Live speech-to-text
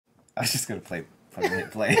I was just gonna hit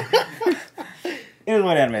play. In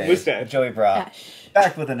one anime. Mustache. Joey Brock.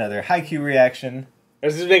 Back with another Haikyu reaction.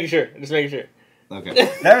 Just making sure. Just making sure. Okay.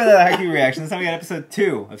 Never the Haikyu reaction. This time we got episode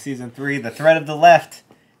 2 of season 3, The Threat of the Left.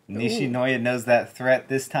 Nishinoya knows that threat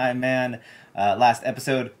this time, man. Last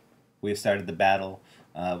episode, we've started the battle.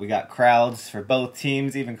 We got crowds for both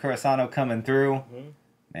teams, even Kurosano coming through. Mm-hmm.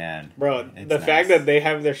 Man. Bro, the fact that they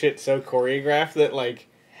have their shit so choreographed that, like,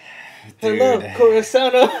 dude. hello,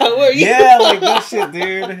 Kurosano, how are you? Yeah, like that shit,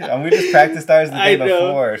 dude. And we just practiced ours the day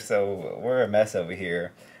before, so we're a mess over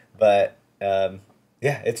here. But, yeah,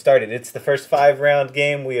 it started. It's the first 5-round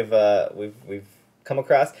game we've come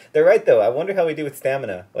across. They're right, though. I wonder how we do with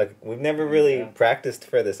stamina. Like, we've never really practiced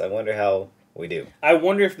for this. I wonder how we do. I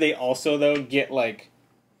wonder if they also, though, get, like,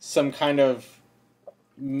 some kind of,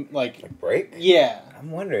 like break? Yeah.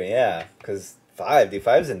 I'm wondering, yeah. Because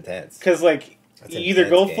 5's intense. Because, like, that's you either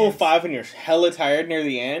go games. full 5 and you're hella tired near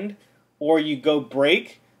the end, or you go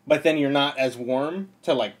break, but then you're not as warm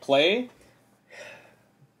to, like, play.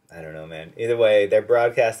 I don't know, man. Either way, they're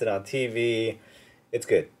broadcasted on TV. It's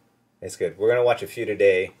good. It's good. We're going to watch a few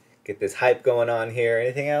today. Get this hype going on here.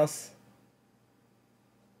 Anything else?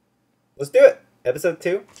 Let's do it. Episode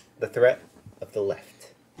 2, The Threat of the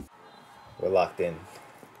Left. We're locked in.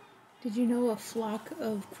 Did you know a flock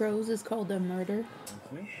of crows is called a murder?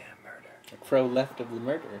 Mm-hmm. Yeah, murder. A crow left of the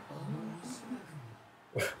murder.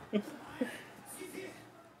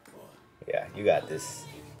 Yeah, you got this.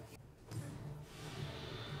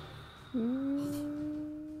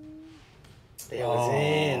 It was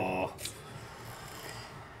in.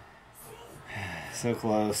 So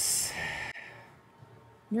close.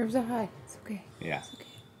 Nerves are high. It's okay. Yeah. It's okay.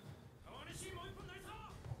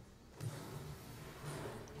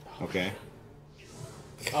 Okay.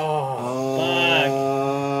 Oh,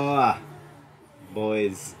 fuck.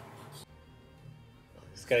 Boys.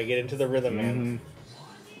 Just gotta get into the rhythm, man.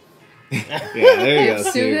 Yeah, there you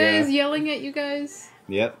go. Suga is yelling at you guys.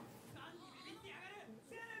 Yep.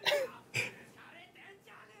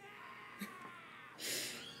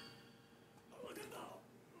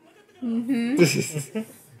 Mm-hmm.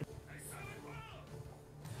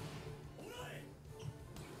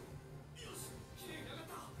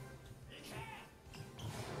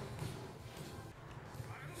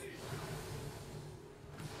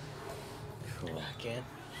 Cool. Again.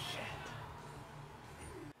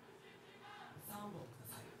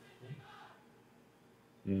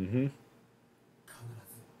 Mm-hmm.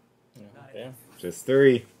 Yeah. Just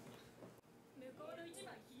 3.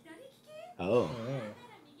 Oh.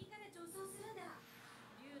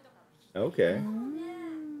 Okay.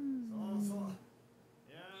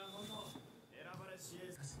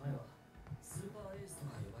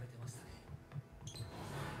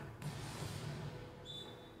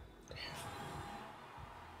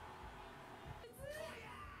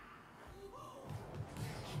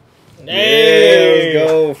 Hey! Let's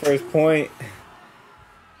go. First point.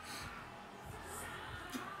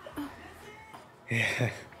 Yeah.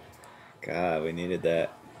 God, we needed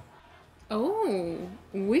that. Oh,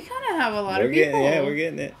 we kind of have a lot We're of people. Yeah, we're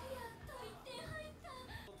getting it.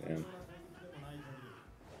 Damn.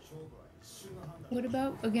 What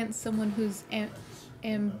about against someone who's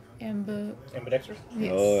Ambidextrous?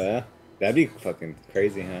 Yes. Oh, yeah. That'd be fucking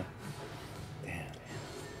crazy, huh? Damn.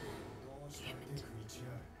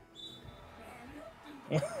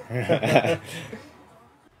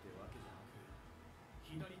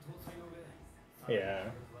 Yeah.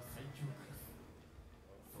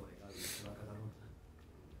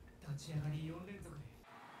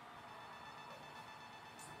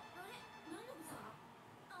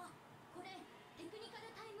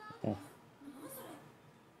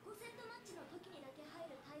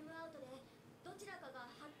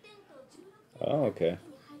 Oh, okay.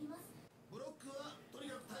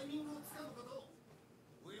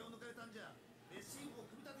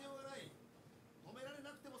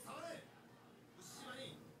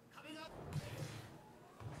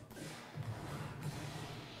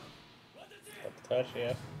 Touch,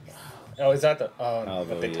 yeah. Oh, is that the... Oh,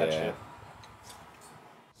 but they touched yeah. it.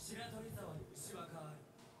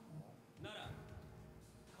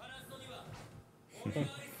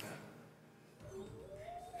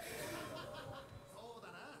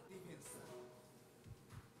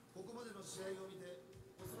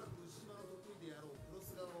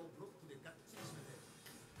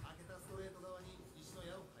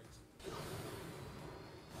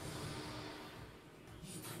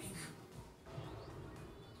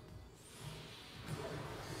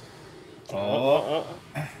 Oh.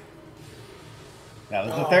 That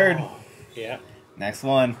was the third. Yeah. Next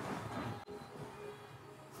one.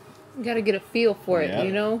 You gotta get a feel for it, Yeah.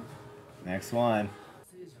 you know? Next one.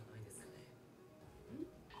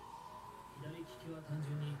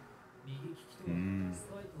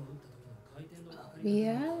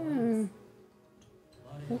 Yeah.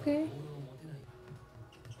 Okay.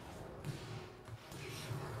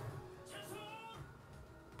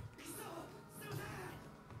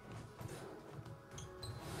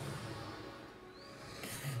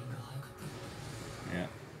 Yeah.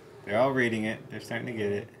 They're all reading it. They're starting to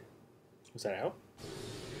get it. Was that out?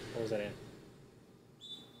 Or was that in?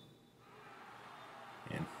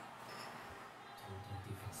 In.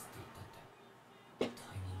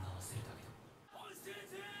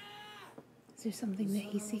 Is there something that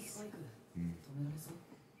he sees?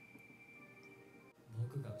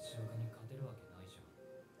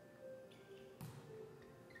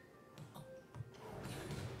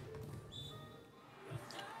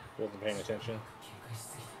 Wasn't paying attention.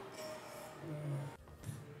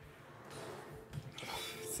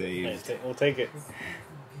 Saved. We'll take it.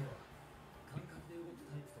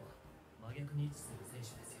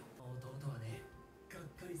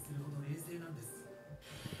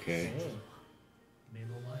 Okay.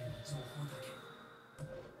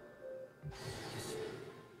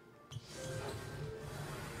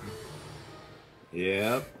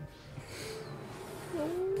 Yep.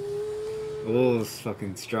 Oh, it's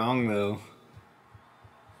fucking strong though.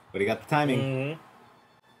 But he got the timing.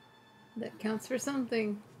 That counts for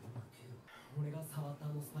something.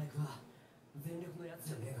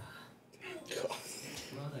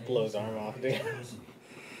 Blow his arm off, dude.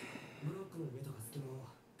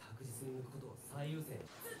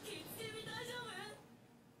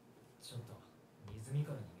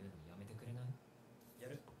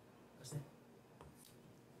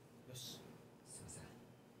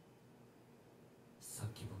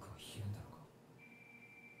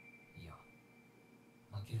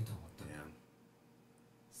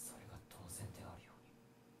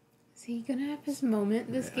 Is he gonna have his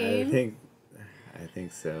moment this game? I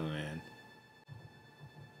think so, man.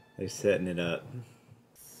 They're setting it up.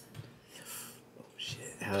 Oh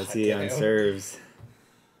shit! How's he on serves?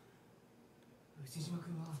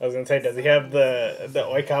 I was gonna say, does he have the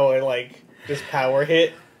Oikawa like just power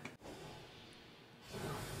hit?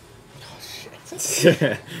 Oh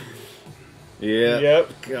shit! Yeah.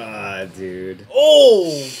 Yep. God, dude.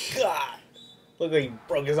 Oh god! Look like he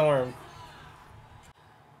broke his arm.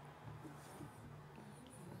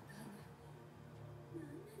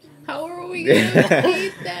 How are we gonna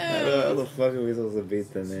beat them? How the fuck are we supposed to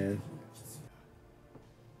beat them, man?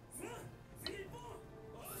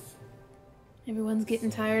 Everyone's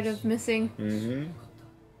getting tired of missing. Mm-hmm.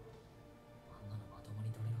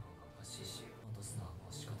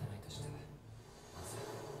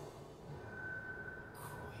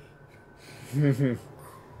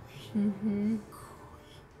 Mm-hmm.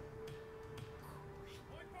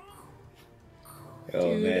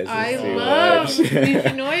 Oh Dude, man, I this is too love much.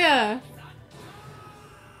 Nishinoya.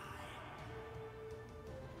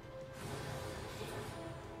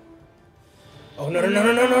 Oh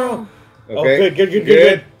no! Okay. Oh,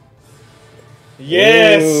 good.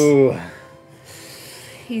 Yes. Ooh,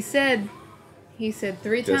 He said 3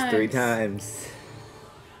 times. just 3 times.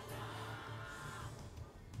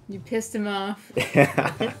 You pissed him off.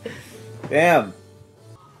 Damn.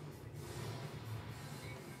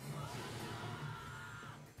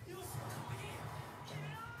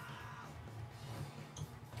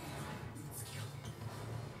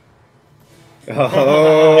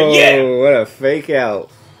 Oh, Yeah. What a fake out.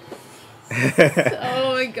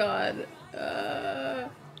 Oh my god.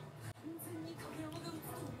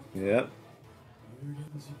 Yep.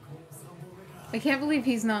 I can't believe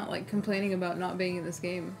he's not like complaining about not being in this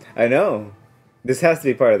game. I know. This has to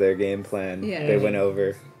be part of their game plan. Yeah. They went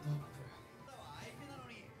over.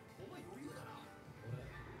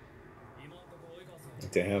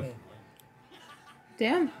 Damn.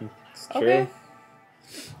 It's Okay.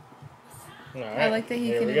 true. All right. I like that he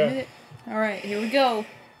Here can we go. admit it. Alright, here we go.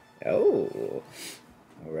 Oh.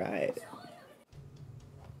 Alright.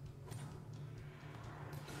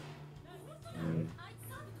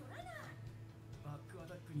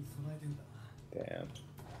 Damn.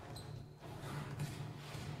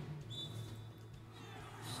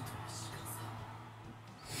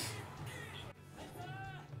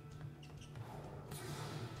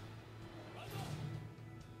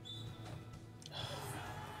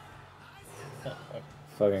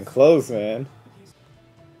 Fucking close, man.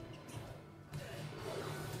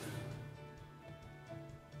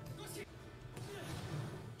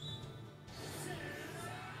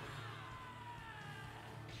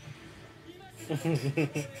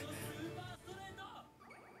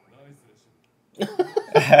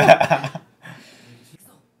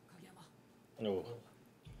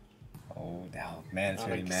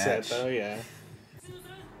 on a Pretty cassette, match. though, yeah.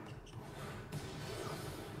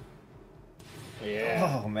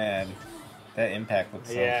 Yeah. Oh man, that impact looks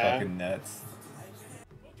so fucking nuts.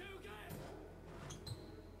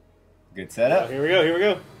 Good setup. Here we go, here we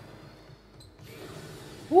go.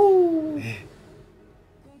 Woo!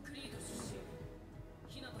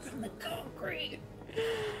 From the concrete.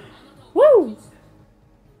 Woo!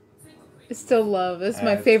 I still love. This is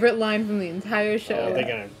my favorite line from the entire show. Oh, they're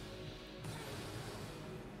gonna...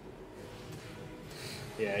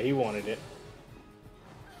 Yeah, he wanted it.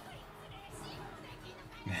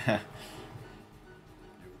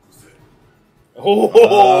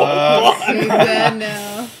 Take that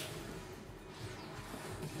now.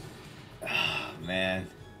 Oh, man.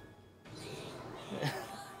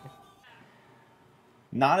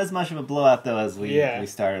 Not as much of a blowout though as we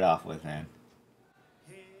started off with, man.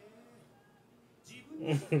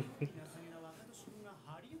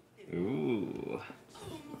 Ooh.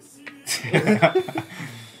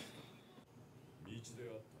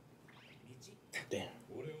 Damn.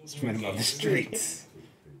 Spin him on the streets.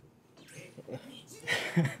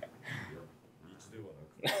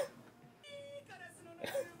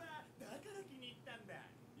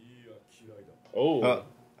 Oh.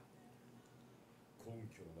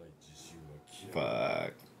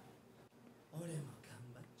 Fuck.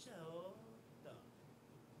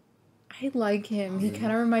 I like him. He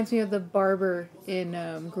kind of reminds me of the barber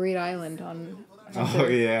in Great Island on. Oh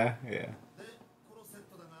yeah, yeah.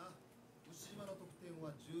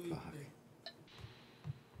 Fuck.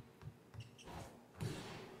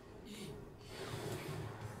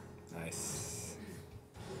 Nice.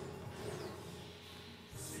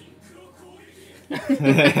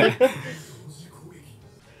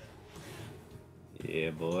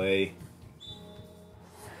 Yeah, boy.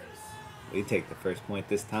 We take the first point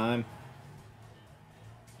this time.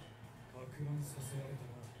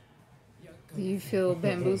 Do you feel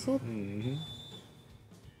bamboozled? Mm-hmm.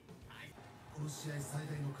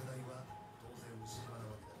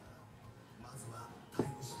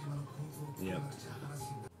 Yep.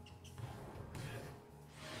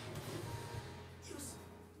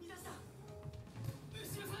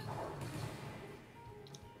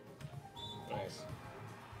 Nice.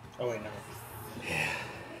 Oh, wait, no. Yeah.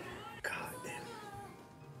 God damn.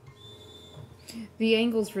 The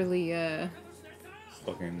angles really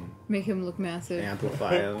Fucking make him look massive.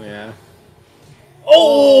 amplify him, yeah.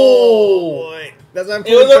 Oh! Boy. That's my point.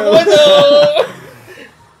 It was a window!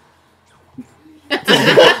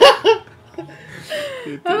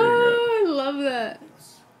 Oh, I love that.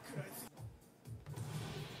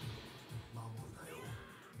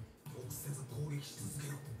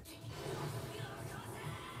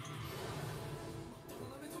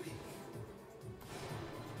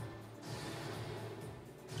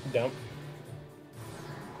 Dump.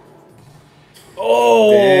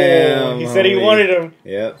 Oh! Damn, he said he homie. wanted him.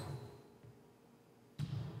 Yep.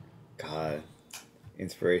 God.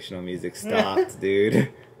 Inspirational music stopped,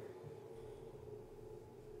 dude.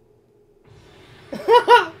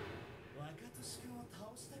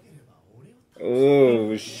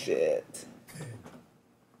 Oh, shit.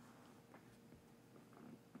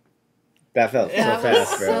 That felt so That was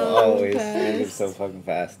fast, bro. so Always. It fast. was so fucking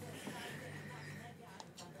fast.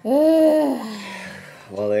 Well,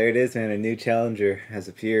 there it is, man. A new challenger has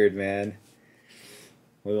appeared, man.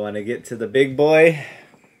 We want to get to the big boy.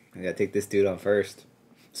 I gotta take this dude on first.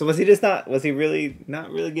 So was he just not? Was he really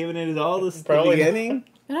not really giving it his all this the beginning?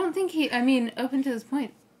 I don't think he. I mean, up until this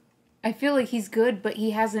point, I feel like he's good, but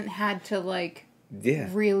he hasn't had to like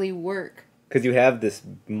really work. Because you have this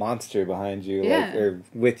monster behind you, like, or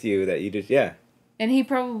with you that you just And he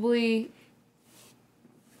probably,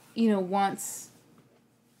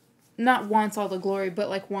 not wants all the glory, but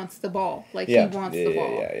like wants the ball. Like he wants the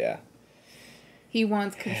ball. Yeah. He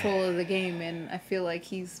wants control of the game, and I feel like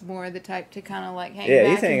he's more the type to kind of like hang Yeah,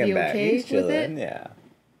 back he's hanging and be back. okay He's chilling. with it. Yeah.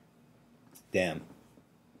 Damn.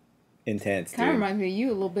 Intense. Kind of dude. reminds me of you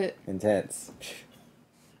a little bit. Intense.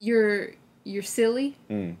 You're silly,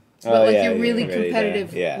 Mm. but like you're yeah, really ready to-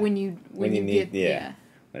 competitive yeah. when you need, get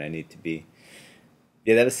when I need to be.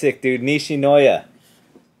 Yeah, that was sick, dude. Nishinoya.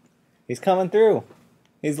 He's coming through.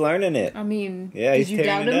 He's learning it. I mean, Yeah, did he's you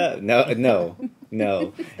tearing doubt it him? up.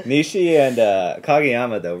 No. Nishi and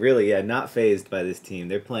Kageyama, though, really, not phased by this team.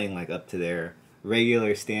 They're playing like up to their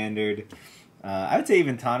regular standard. I would say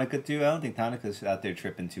even Tanaka too. I don't think Tanaka's out there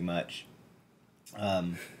tripping too much.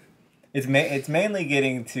 It's mainly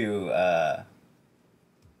getting to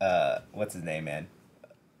what's his name, man?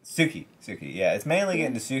 Suki. Yeah, it's mainly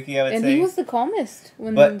getting to Suki. I would say. And he was the calmest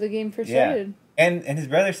when the game first started. And his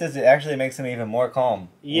brother says it actually makes him even more calm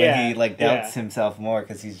when he like doubts himself more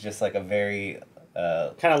because he's just like a very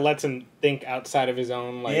kind of lets him think outside of his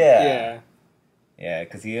own like yeah,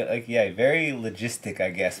 because he very logistic,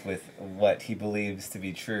 I guess, with what he believes to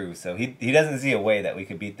be true. So he doesn't see a way that we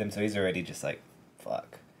could beat them. So he's already just like,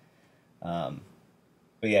 fuck.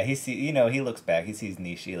 But yeah, he looks back. He sees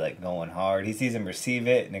Nishi like going hard. He sees him receive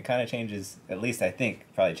it, and it kind of changes. At least I think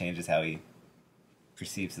probably changes how he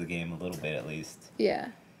perceives the game a little bit, at least. Yeah,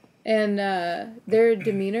 and their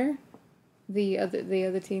demeanor, the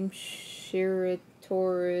other team,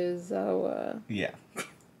 Shiratorizawa. Yeah.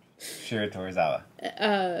 Shiratorizawa.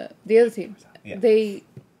 The other team. Yeah.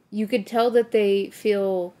 You could tell that they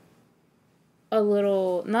feel a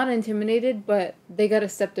little, not intimidated, but they got to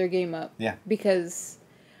step their game up. Yeah. Because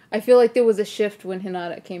I feel like there was a shift when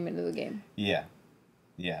Hinata came into the game. Yeah.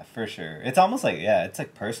 Yeah, for sure. It's almost like, it's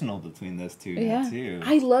like personal between those two now, too.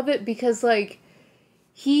 I love it because, like,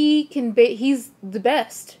 he's the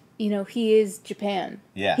best. You know, he is Japan.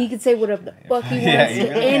 Yeah. He could say whatever the fuck he wants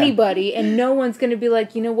to anybody, and no one's going to be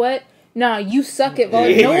like, you know what? Nah, you suck at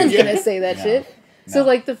volleyball. No one's going to say that shit. No. So,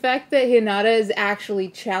 like, the fact that Hinata is actually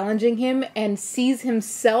challenging him and sees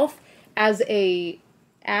himself as a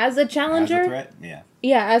challenger. As a threat? Yeah.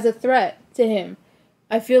 Yeah, as a threat to him.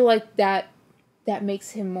 I feel like that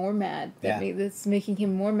makes him more mad. That's making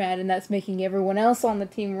him more mad, and that's making everyone else on the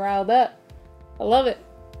team riled up. I love it.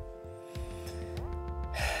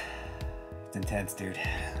 It's intense, dude.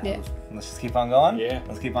 Yeah. Let's just keep on going. Yeah.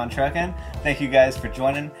 Let's keep on trucking. Thank you guys for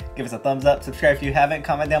joining. Give us a thumbs up. Subscribe if you haven't.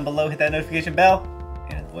 Comment down below. Hit that notification bell.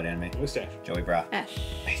 And what anime? Mustache. Joey Bra. Ash.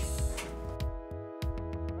 Peace.